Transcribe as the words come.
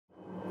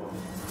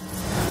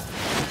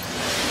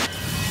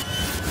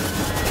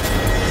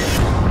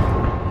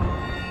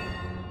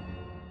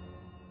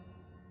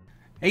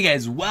Hey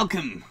guys,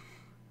 welcome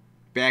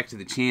back to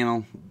the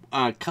channel.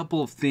 A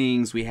couple of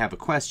things. We have a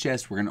quest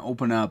chest we're going to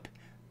open up.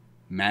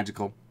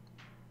 Magical.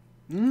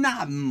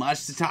 Not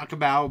much to talk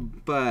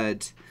about,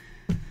 but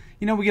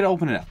you know, we get to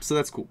open it up, so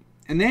that's cool.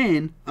 And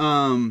then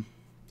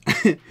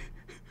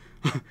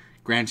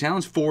Grand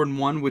Challenge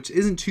 4-1, which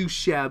isn't too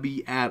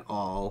shabby at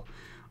all.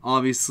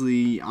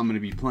 Obviously, I'm going to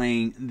be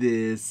playing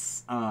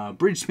this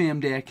bridge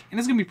spam deck, and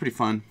it's going to be pretty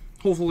fun.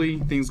 Hopefully,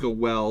 things go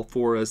well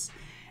for us.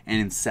 And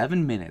in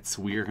 7 minutes,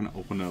 we are going to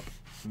open up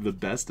the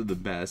best of the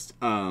best.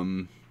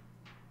 Obviously,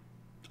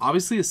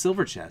 a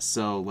silver chest,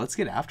 so let's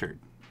get after it.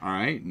 All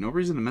right? No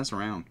reason to mess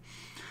around.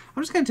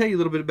 I'm just going to tell you a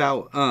little bit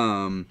about,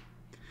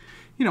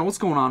 you know, what's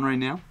going on right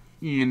now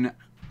in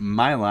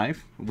my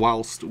life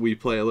whilst we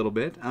play a little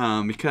bit.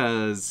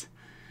 Because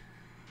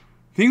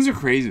things are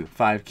crazy with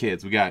 5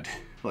 kids. We got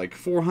like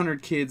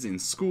 400 kids in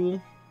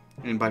school.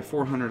 And by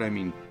 400, I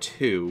mean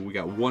 2. We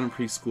got 1 in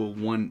preschool,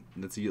 1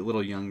 that's a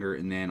little younger,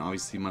 and then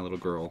obviously my little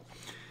girl.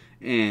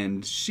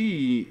 And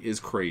she is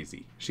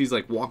crazy. She's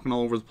like walking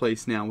all over the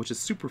place now, which is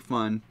super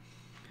fun.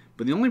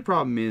 But the only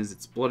problem is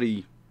it's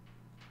bloody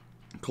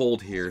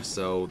cold here,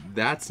 so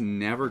that's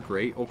never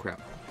great. Oh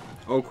crap.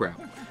 Oh crap.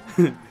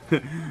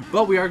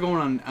 But we are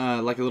going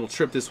on like a little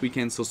trip this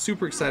weekend, so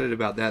super excited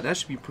about that. That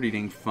should be pretty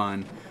dang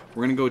fun.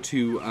 We're going to go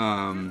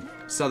to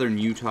southern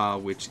Utah,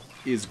 which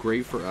is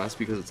great for us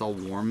because it's all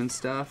warm and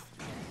stuff.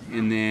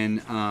 And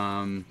then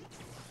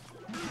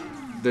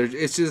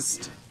it's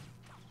just...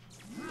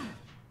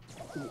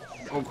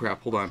 Oh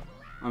crap, hold on.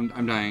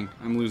 I'm dying.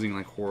 I'm losing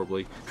like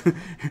horribly.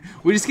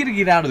 We just get to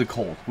get out of the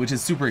cold, which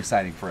is super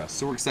exciting for us.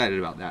 So we're excited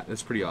about that.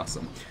 That's pretty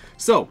awesome.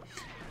 So,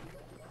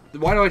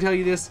 why do I tell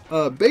you this?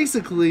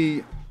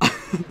 Basically,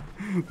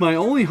 my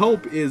only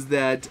hope is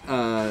that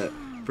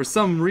for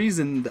some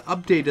reason the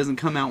update doesn't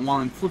come out while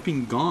I'm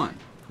flipping gone.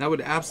 That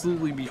would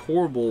absolutely be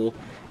horrible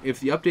if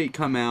the update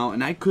come out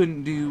and I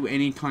couldn't do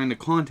any kind of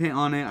content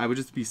on it. I would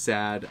just be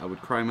sad. I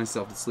would cry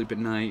myself to sleep at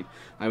night.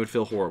 I would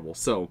feel horrible.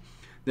 So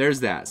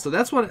there's that. So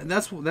that's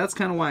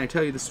kind of why I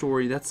tell you the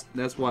story. That's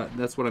what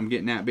I'm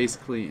getting at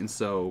basically. And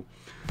so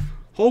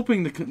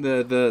hoping the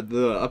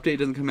update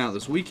doesn't come out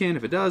this weekend.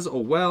 If it does, oh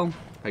well.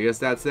 I guess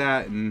that's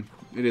that, and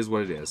it is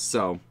what it is.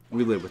 So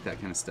we live with that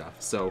kind of stuff.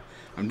 So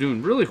I'm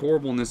doing really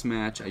horrible in this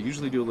match. I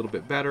usually do a little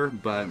bit better,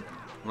 but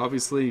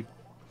obviously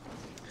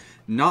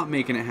not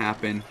making it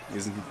happen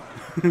is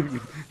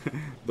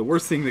the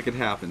worst thing that could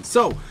happen.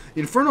 So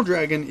Infernal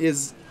Dragon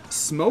is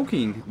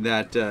smoking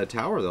that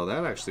tower, though.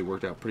 That actually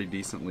worked out pretty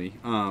decently.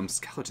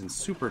 Skeletons,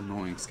 super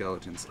annoying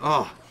skeletons.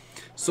 Oh,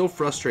 so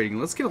frustrating.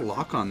 Let's get a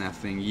lock on that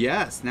thing.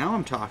 Yes, now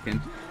I'm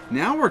talking.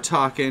 Now we're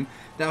talking.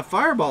 That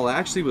fireball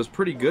actually was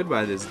pretty good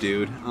by this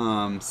dude.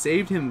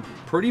 Saved him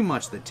pretty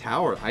much the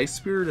tower. Ice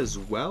Spirit as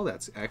well.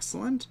 That's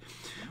excellent.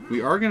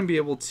 We are going to be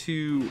able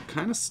to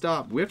kind of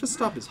stop. We have to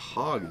stop his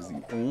hog is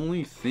the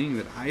only thing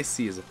that I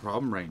see as a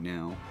problem right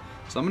now.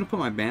 So I'm going to put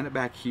my bandit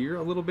back here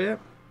a little bit.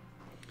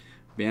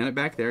 Bandit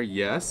back there,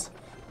 yes.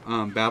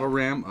 Battle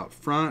ram up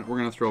front. We're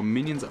going to throw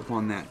minions up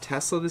on that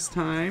Tesla this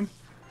time.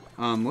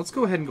 Let's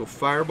go ahead and go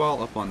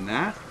fireball up on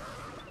that.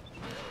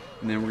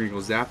 And then we're going to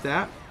go zap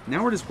that.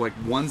 Now we're just like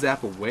 1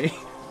 zap away.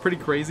 Pretty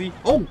crazy.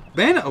 Oh,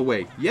 bandit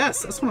away.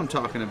 Yes, that's what I'm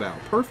talking about.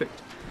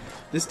 Perfect.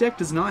 This deck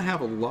does not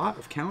have a lot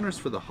of counters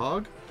for the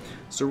hog.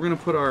 So we're going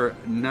to put our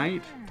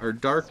knight, our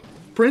dark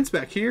prince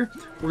back here.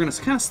 We're going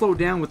to kind of slow it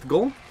down with the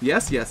goal.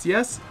 Yes, yes,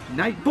 yes.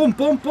 Knight, boom,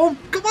 boom, boom.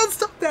 Come on,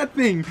 stop that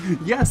thing.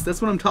 Yes,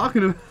 that's what I'm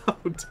talking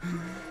about.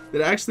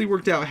 It actually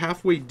worked out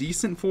halfway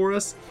decent for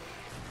us.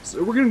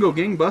 So we're going to go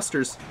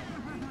gangbusters.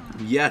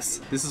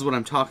 Yes, this is what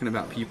I'm talking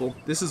about, people.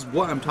 This is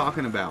what I'm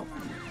talking about.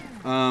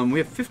 We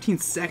have 15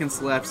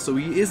 seconds left, so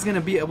he is going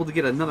to be able to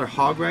get another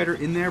Hog Rider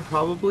in there,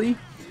 probably.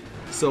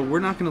 So we're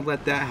not going to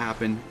let that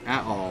happen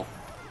at all.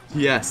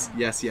 Yes,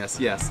 yes, yes,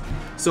 yes.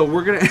 So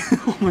we're going to...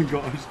 Oh my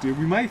gosh, dude.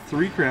 We might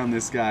 3-crown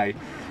this guy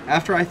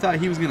after I thought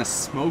he was going to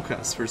smoke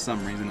us for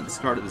some reason at the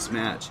start of this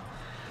match.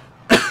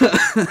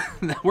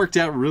 That worked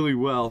out really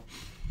well.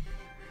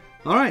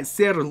 Alright,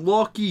 Sir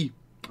Loki.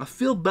 I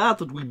feel bad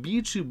that we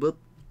beat you, but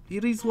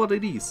it is what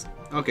it is.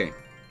 Okay.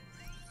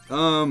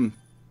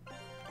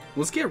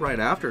 Let's get right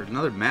after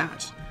another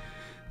match.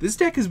 This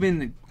deck has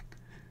been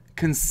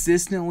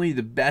consistently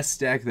the best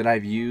deck that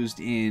I've used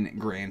in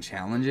Grand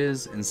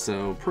Challenges, and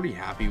so pretty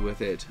happy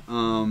with it.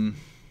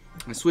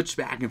 I switched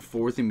back and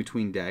forth in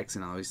between decks,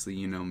 and obviously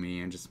you know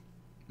me, I'm just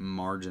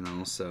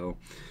marginal, so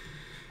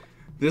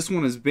this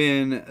one has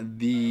been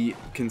the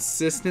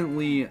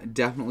consistently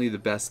definitely the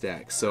best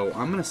deck. So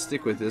I'm gonna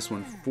stick with this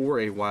one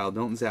for a while.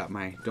 Don't zap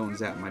my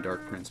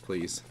Dark Prince,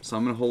 please. So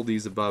I'm gonna hold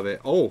these above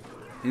it. Oh,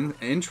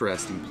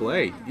 interesting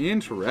play.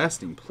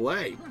 Interesting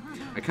play.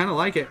 I kind of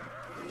like it.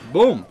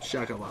 Boom!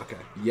 Shakalaka.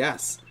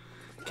 Yes.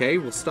 Okay,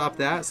 we'll stop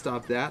that.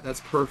 Stop that. That's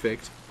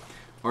perfect.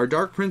 Our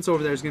Dark Prince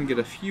over there is going to get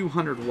a few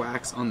hundred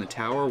whacks on the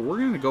tower. We're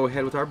going to go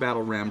ahead with our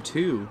Battle Ram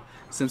too,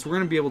 since we're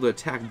going to be able to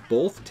attack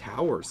both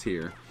towers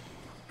here.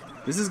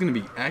 This is going to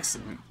be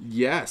excellent.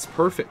 Yes,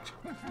 perfect.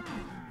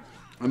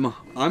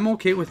 I'm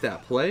okay with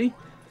that play.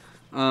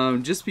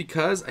 Just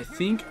because I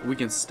think we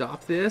can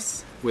stop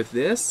this with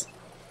this.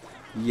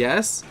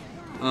 Yes.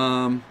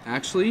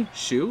 Actually,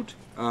 shoot.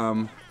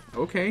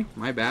 Okay,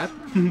 my bad.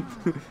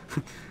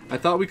 I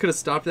thought we could have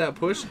stopped that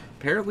push.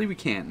 Apparently we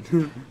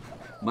can.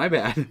 My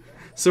bad.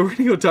 So we're going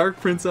to go Dark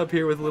Prince up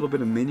here with a little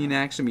bit of minion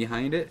action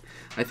behind it.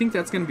 I think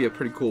that's going to be a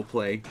pretty cool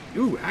play.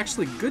 Ooh,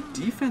 actually good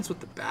defense with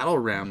the Battle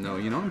Ram though,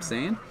 you know what I'm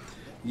saying?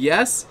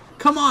 Yes.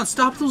 Come on,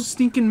 stop those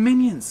stinking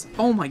minions.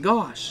 Oh my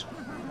gosh.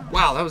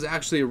 Wow, that was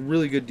actually a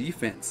really good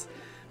defense.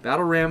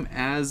 Battle Ram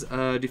as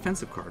a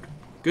defensive card.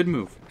 Good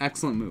move.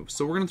 Excellent move.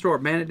 So we're going to throw our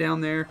bandit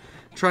down there.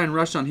 Try and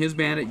rush on his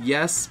bandit.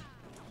 Yes.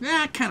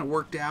 That kind of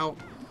worked out.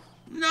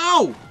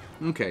 No!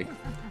 Okay.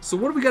 So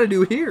what do we got to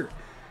do here?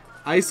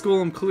 Ice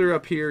Golem clear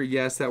up here.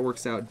 Yes, that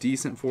works out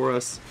decent for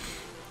us.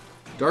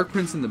 Dark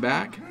Prince in the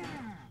back.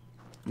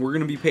 We're going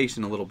to be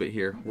patient a little bit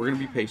here. We're going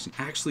to be patient.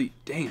 Actually,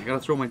 dang, I got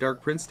to throw my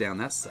Dark Prince down.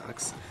 That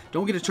sucks.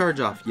 Don't get a charge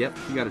off. Yep,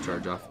 you got a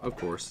charge off. Of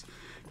course.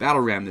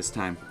 Battle Ram this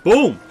time.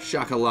 Boom!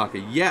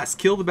 Shakalaka. Yes,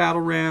 kill the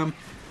Battle Ram.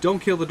 Don't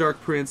kill the Dark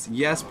Prince.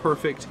 Yes,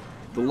 perfect.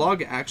 The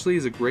log actually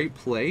is a great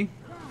play.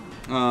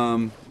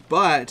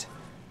 But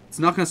it's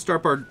not going to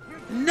stop our...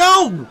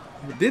 No!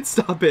 It did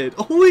stop it.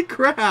 Holy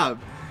crap.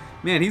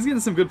 Man, he's getting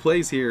some good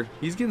plays here.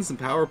 He's getting some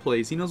power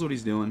plays. He knows what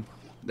he's doing.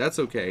 That's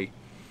okay.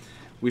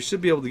 We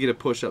should be able to get a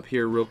push up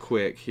here real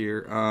quick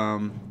here.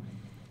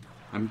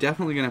 I'm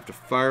definitely going to have to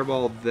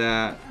fireball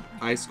that.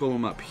 Ice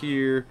Golem up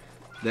here.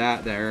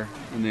 That there.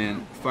 And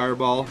then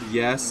fireball.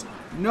 Yes.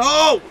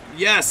 No!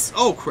 Yes!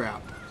 Oh,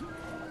 crap.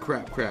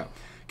 Crap, crap.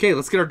 Okay,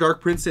 let's get our Dark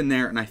Prince in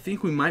there. And I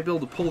think we might be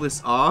able to pull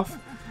this off.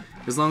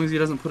 As long as he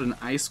doesn't put an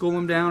Ice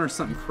Golem down or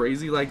something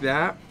crazy like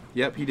that.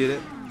 Yep, he did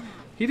it.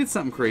 He did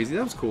something crazy.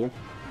 That was cool.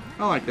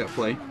 I like that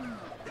play.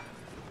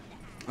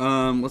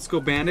 Let's go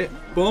Bandit.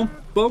 Boom,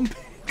 boom.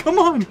 Come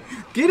on,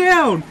 get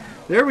down.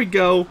 There we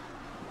go.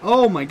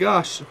 Oh my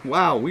gosh.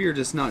 Wow, we are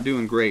just not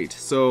doing great.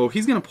 So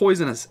he's going to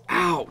poison us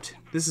out.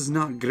 This is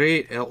not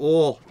great at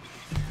all.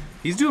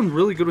 He's doing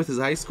really good with his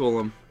Ice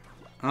Golem.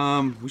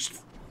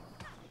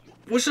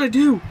 What should I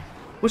do?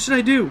 What should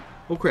I do?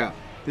 Oh crap.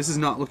 This is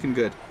not looking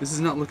good. This is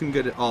not looking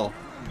good at all.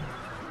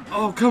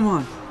 Oh, come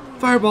on.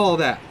 Fireball all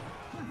that.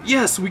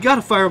 Yes, we got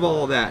to fireball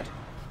all that.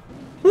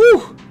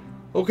 Whew!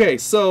 Okay,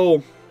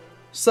 so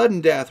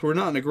sudden death. We're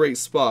not in a great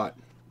spot.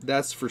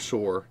 That's for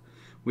sure.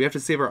 We have to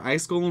save our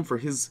Ice Golem for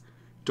his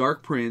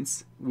Dark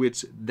Prince,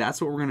 which that's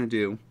what we're going to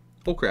do.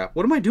 Oh crap.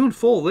 What am I doing?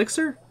 Full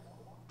elixir?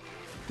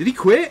 Did he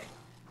quit?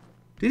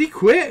 Did he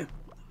quit?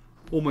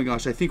 Oh my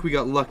gosh, I think we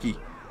got lucky.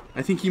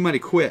 I think he might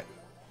have quit.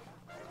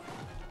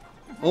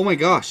 Oh my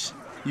gosh.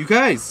 You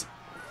guys.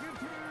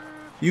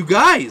 You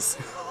guys.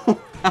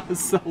 I was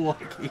so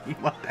lucky.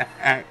 What the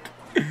heck?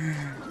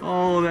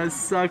 Oh, that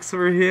sucks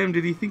for him.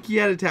 Did he think he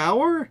had a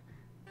tower?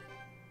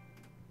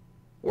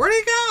 Where'd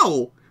he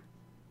go?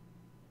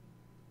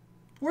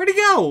 Where'd he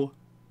go?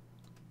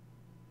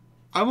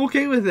 I'm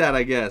okay with that,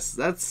 I guess.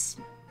 That's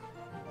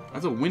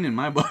a win in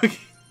my book.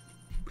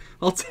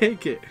 I'll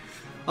take it.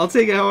 I'll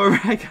take it however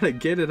I gotta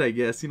get it, I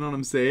guess. You know what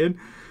I'm saying?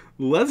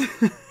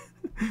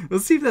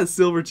 Let's see if that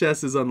silver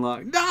chest is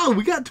unlocked. No,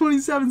 we got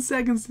 27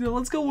 seconds still.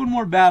 Let's go one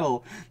more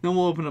battle. Then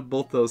we'll open up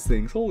both those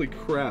things. Holy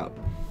crap.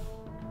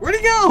 Where'd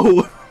he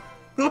go?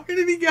 Where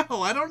did he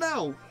go? I don't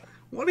know.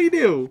 What did he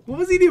do? What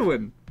was he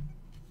doing?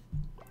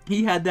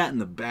 He had that in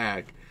the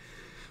bag.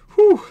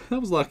 Whew, that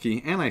was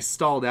lucky. And I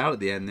stalled out at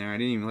the end there. I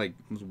didn't even I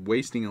was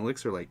wasting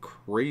elixir like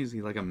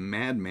crazy, like a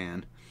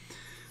madman.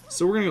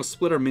 So we're going to go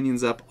split our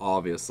minions up,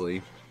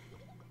 obviously.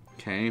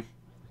 Okay.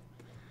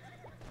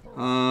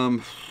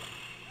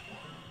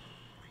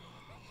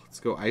 Let's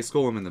go Ice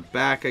Golem in the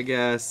back, I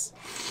guess.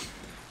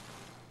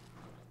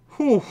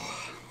 Whew.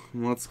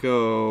 Let's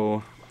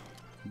go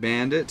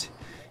Bandit.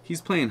 He's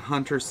playing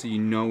Hunter, so you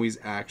know he's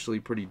actually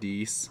pretty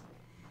decent.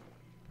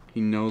 He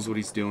knows what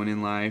he's doing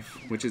in life,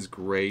 which is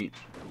great.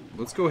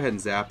 Let's go ahead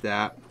and zap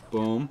that.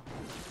 Boom.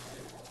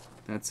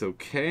 That's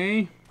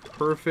okay.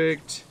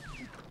 Perfect.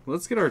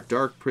 Let's get our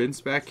Dark Prince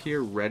back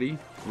here ready.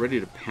 Ready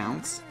to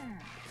pounce.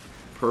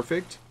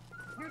 Perfect.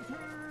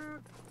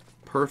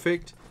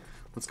 Perfect.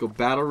 Let's go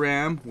Battle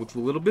Ram with a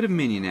little bit of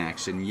minion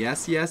action.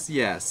 Yes, yes,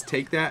 yes.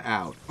 Take that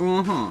out.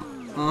 Uh-huh.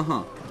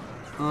 Uh-huh.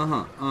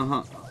 Uh-huh.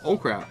 Uh-huh. Oh,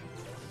 crap.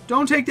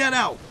 Don't take that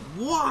out.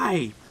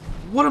 Why?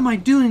 What am I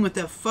doing with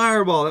that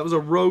fireball? That was a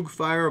rogue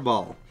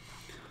fireball.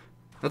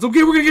 That's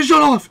okay. We're going to get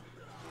shut off.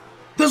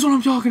 That's what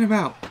I'm talking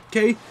about.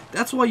 Okay?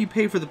 That's why you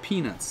pay for the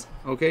peanuts.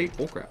 Okay?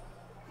 Oh, crap.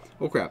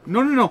 Oh, crap.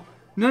 No, no, no.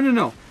 No, no,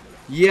 no.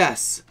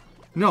 Yes.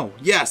 No.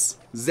 Yes.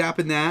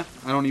 Zapping that.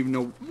 I don't even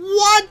know.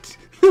 What?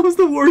 That was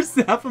the worst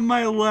zap of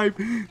my life.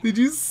 Did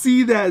you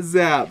see that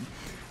zap?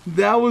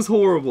 That was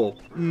horrible.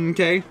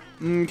 Okay.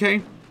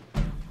 Okay.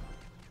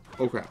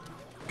 Oh, crap.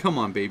 Come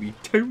on, baby.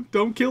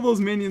 Don't kill those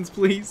minions,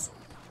 please.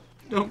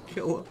 Don't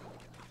kill them.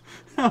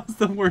 That was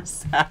the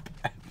worst zap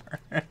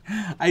ever.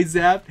 I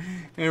zapped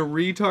and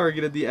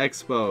retargeted the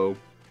Expo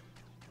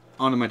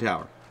onto my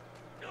tower.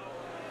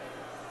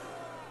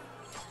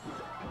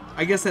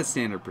 I guess that's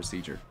standard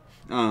procedure.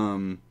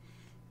 Gosh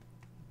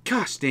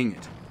dang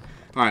it.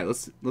 All right,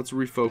 let's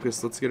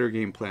refocus. Let's get our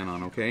game plan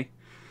on, okay?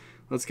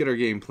 Let's get our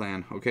game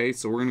plan, okay?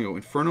 So we're gonna go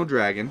Inferno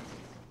Dragon,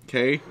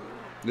 okay?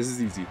 This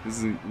is easy.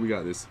 We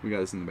got this. We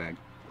got this in the bag.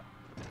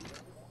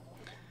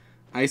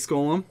 Ice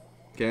Golem,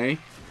 okay?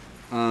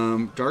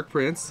 Dark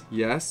Prince,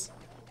 yes.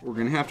 We're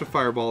gonna have to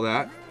fireball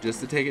that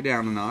just to take it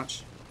down a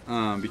notch,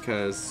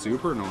 because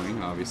super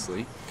annoying,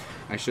 obviously.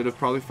 I should have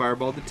probably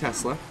fireballed the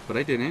Tesla, but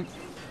I didn't.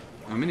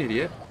 I'm an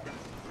idiot.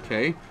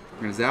 Okay,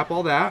 we're gonna zap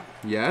all that.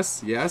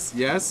 Yes, yes,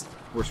 yes.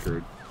 We're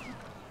screwed.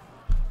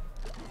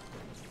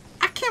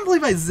 I can't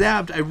believe I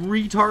zapped. I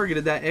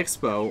retargeted that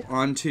Expo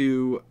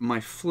onto my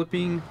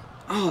flipping.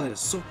 Oh, that is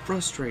so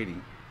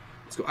frustrating.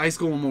 Let's go Ice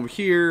Golem over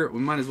here. We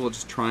might as well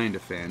just try and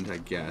defend, I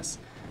guess.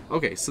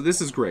 Okay, so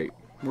this is great.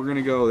 We're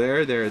gonna go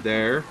there, there,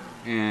 there,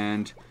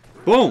 and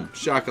boom!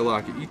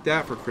 Shakalaka. Eat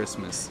that for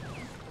Christmas.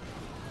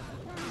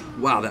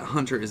 Wow, that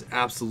hunter is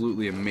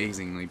absolutely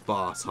amazingly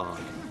boss hog.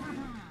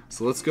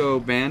 So let's go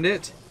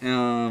Bandit.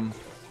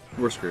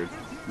 We're screwed.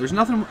 There's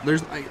nothing.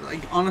 There's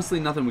like honestly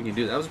nothing we can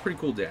do. That was a pretty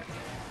cool deck.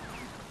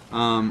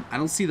 I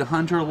don't see the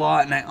hunter a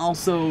lot, and I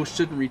also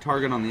shouldn't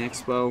retarget on the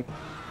Expo.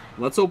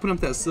 Let's open up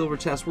that silver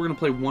chest. We're gonna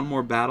play one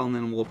more battle, and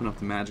then we'll open up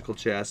the magical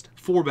chest.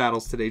 4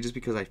 battles today, just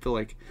because I feel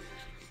like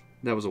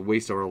that was a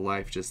waste of our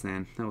life just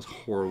then. That was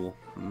horrible.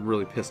 I'm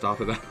really pissed off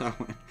about that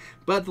one.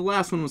 But the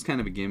last one was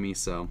kind of a gimme,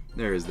 so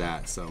there is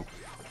that. So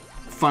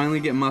finally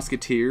get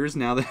Musketeers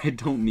now that I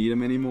don't need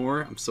them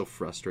anymore. I'm so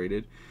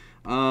frustrated.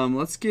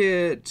 Let's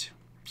get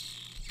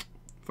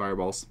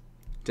Fireballs.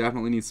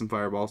 Definitely need some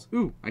Fireballs.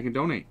 Ooh, I can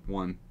donate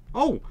 1.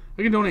 Oh,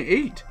 I can donate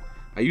 8.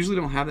 I usually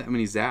don't have that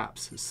many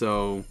zaps,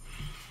 so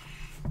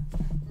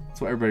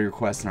that's what everybody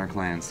requests in our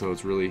clan, so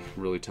it's really,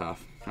 really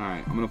tough.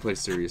 Alright, I'm going to play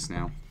serious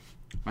now.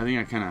 I think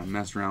I kind of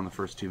messed around the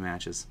first 2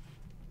 matches,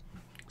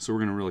 so we're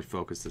going to really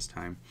focus this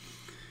time.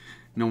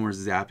 No more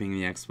zapping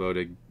the Expo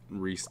to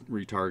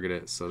retarget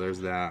it, so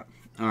there's that.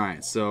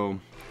 Alright, so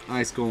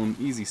Ice Golem,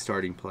 easy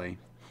starting play.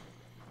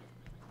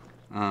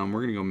 We're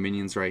going to go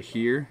minions right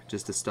here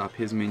just to stop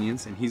his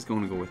minions, and he's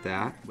going to go with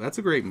that. That's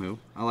a great move.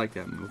 I like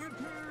that move.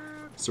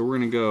 So we're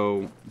going to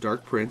go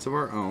Dark Prince of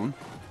our own.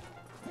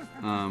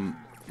 And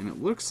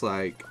it looks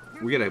like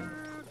we got a...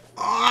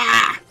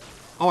 Ah!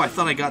 Oh, I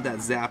thought I got that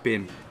zap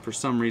in. For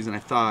some reason, I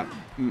thought...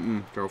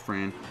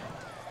 girlfriend.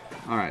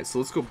 Alright, so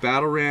let's go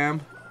Battle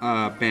Ram,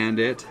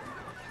 Bandit.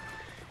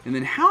 And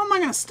then how am I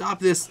going to stop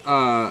this?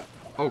 Oh,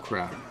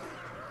 crap.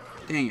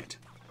 Dang it.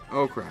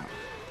 Oh, crap.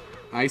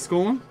 Ice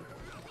Golem.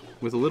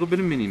 With a little bit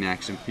of minion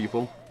action,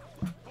 people.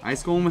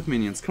 Ice Golem with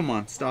minions. Come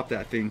on, stop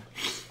that thing.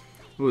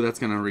 Ooh, that's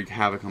going to wreak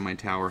havoc on my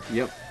tower.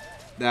 Yep,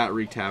 that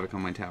wreaked havoc on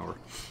my tower.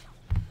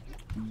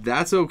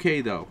 That's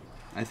okay, though.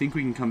 I think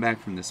we can come back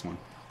from this one.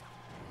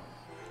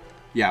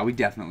 Yeah, we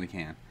definitely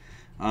can.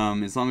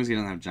 As long as you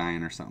don't have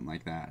Giant or something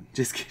like that.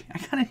 Just kidding. I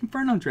got an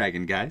Inferno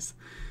Dragon, guys.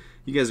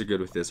 You guys are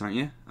good with this, aren't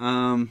you? What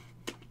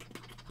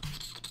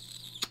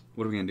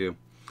are we going to do?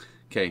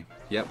 Okay,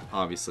 yep,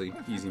 obviously.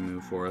 Easy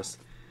move for us.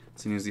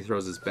 As soon as he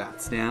throws his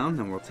bats down,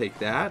 then we'll take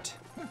that.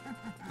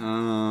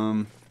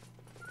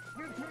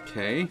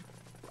 Okay.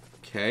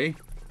 Okay.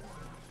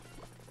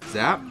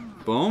 Zap.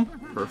 Boom.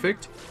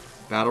 Perfect.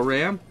 Battle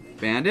Ram.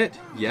 Bandit.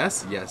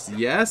 Yes, yes,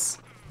 yes.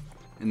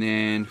 And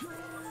then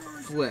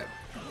flip.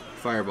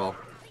 Fireball.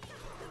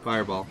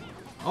 Fireball.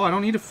 Oh, I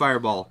don't need a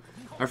fireball.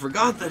 I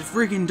forgot that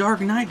freaking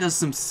Dark Knight does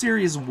some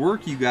serious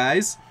work, you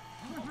guys.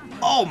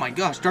 Oh my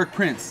gosh, Dark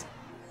Prince.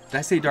 Did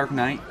I say Dark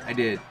Knight? I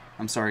did.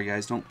 I'm sorry,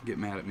 guys. Don't get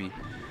mad at me.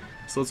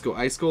 So let's go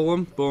Ice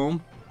Golem.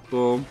 Boom.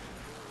 Boom.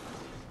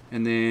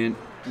 And then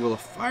will a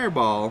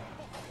fireball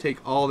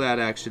take all that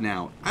action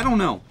out? I don't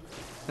know.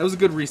 That was a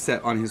good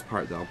reset on his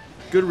part, though.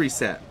 Good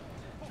reset.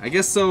 I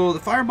guess so. The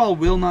fireball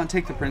will not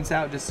take the prince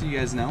out, just so you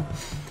guys know.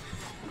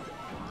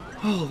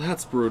 Oh,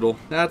 that's brutal.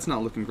 That's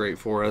not looking great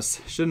for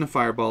us. Shouldn't have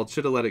fireballed.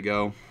 Should have let it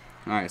go.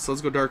 Alright, so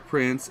let's go Dark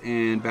Prince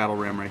and Battle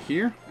Ram right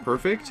here.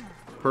 Perfect.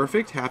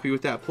 Perfect. Happy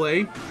with that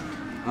play.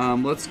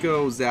 Let's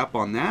go zap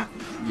on that.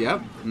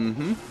 Yep.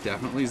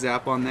 Definitely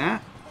zap on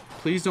that.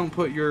 Please don't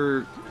put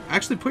your...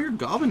 Actually, put your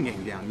Goblin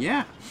Gang down.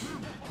 Yeah.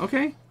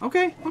 Okay.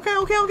 Okay. Okay.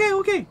 Okay. Okay.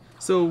 Okay.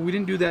 So we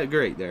didn't do that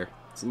great there.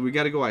 So we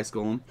got to go Ice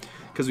Golem.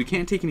 Because we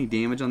can't take any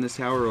damage on this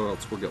tower or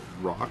else we'll get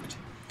rocked.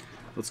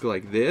 Let's go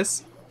like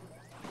this.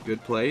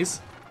 Good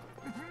plays.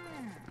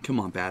 Come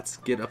on, bats.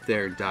 Get up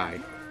there and die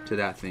to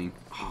that thing.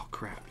 Oh,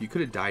 crap. You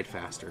could have died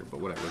faster,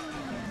 but whatever.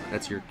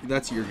 That's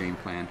your game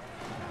plan.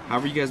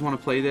 However you guys want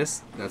to play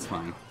this, that's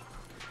fine.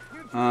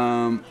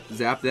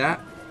 Zap that.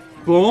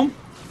 Boom.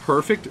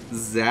 Perfect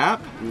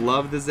zap.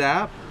 Love the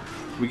zap.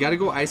 We got to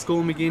go Ice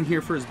Golem again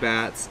here for his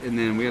bats. And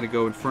then we got to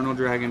go Inferno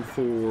Dragon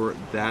for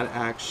that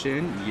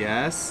action.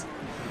 Yes.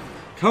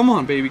 Come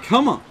on, baby.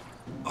 Come on.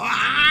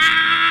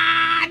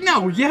 Ah,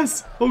 no.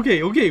 Yes.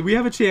 Okay. Okay. We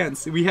have a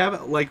chance. We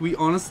have, like, we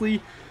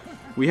honestly,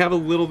 we have a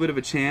little bit of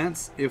a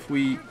chance if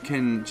we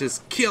can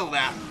just kill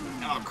that.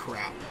 Oh,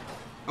 crap.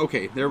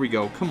 Okay. There we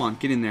go. Come on.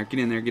 Get in there. Get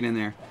in there. Get in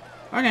there.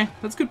 Okay.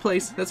 That's a good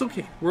place. That's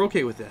okay. We're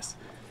okay with this.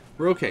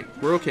 We're okay.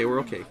 We're okay. We're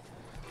okay.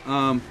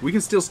 We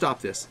can still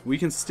stop this. We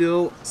can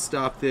still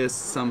stop this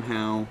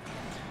somehow.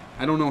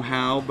 I don't know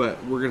how,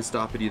 but we're going to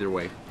stop it either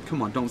way.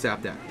 Come on, don't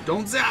zap that.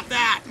 Don't zap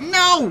that!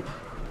 No!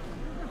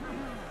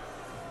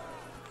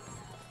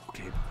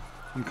 Okay,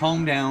 I'm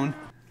calmed down.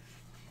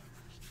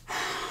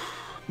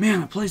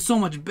 Man, I play so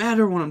much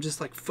better when I'm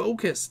just like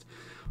focused.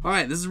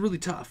 Alright, this is really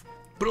tough.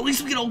 But at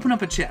least we can open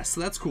up a chest,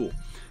 so that's cool.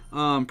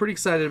 Pretty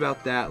excited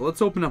about that.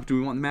 Let's open up. Do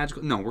we want the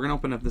magical? No, we're going to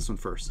open up this one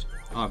first,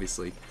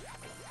 obviously.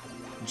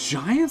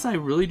 Giants I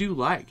really do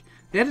like.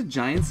 They had a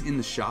Giants in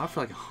the shop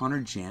for like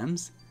 100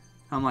 gems.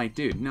 I'm like,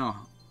 dude, no.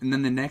 And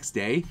then the next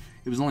day,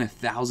 it was only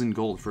 1,000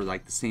 gold for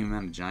like the same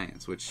amount of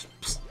Giants, which,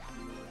 psst,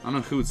 I don't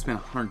know who would spend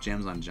 100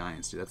 gems on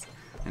Giants, dude. That's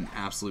an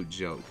absolute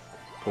joke.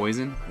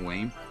 Poison,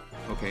 lame.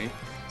 Okay,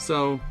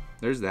 so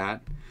there's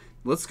that.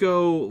 Let's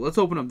go. Let's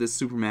open up this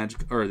super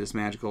magic, or this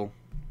magical.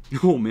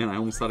 Oh man, I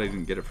almost thought I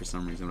didn't get it for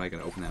some reason, but I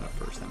gotta open that up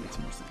first. That makes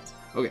more sense.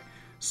 Okay,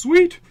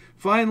 sweet.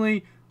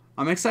 Finally,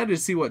 I'm excited to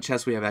see what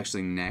chest we have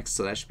actually next,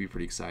 so that should be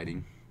pretty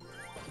exciting.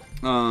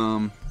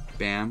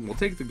 Bam. We'll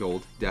take the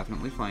gold.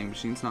 Definitely. Flying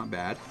Machine's not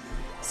bad.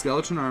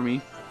 Skeleton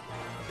Army.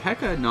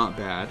 P.E.K.K.A. not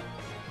bad.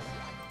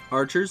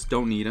 Archers,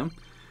 don't need them.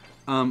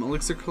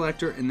 Elixir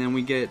Collector, and then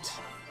we get...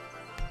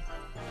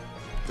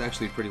 It's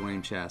actually a pretty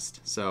lame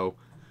chest. So,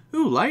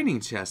 ooh,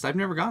 Lightning Chest. I've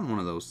never gotten one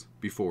of those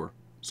before.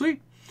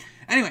 Sweet.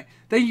 Anyway,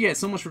 thank you guys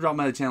so much for dropping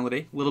by the channel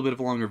today. A little bit of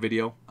a longer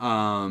video.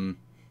 Sorry,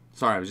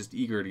 I was just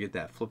eager to get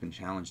that flipping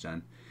challenge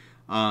done.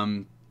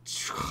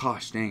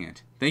 Gosh, dang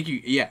it. Thank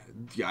you. Yeah,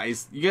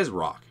 guys, you guys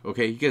rock.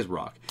 Okay, you guys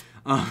rock.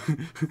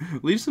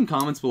 Leave some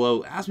comments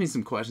below. Ask me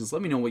some questions.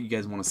 Let me know what you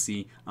guys want to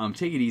see.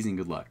 Take it easy and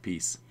good luck.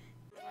 Peace.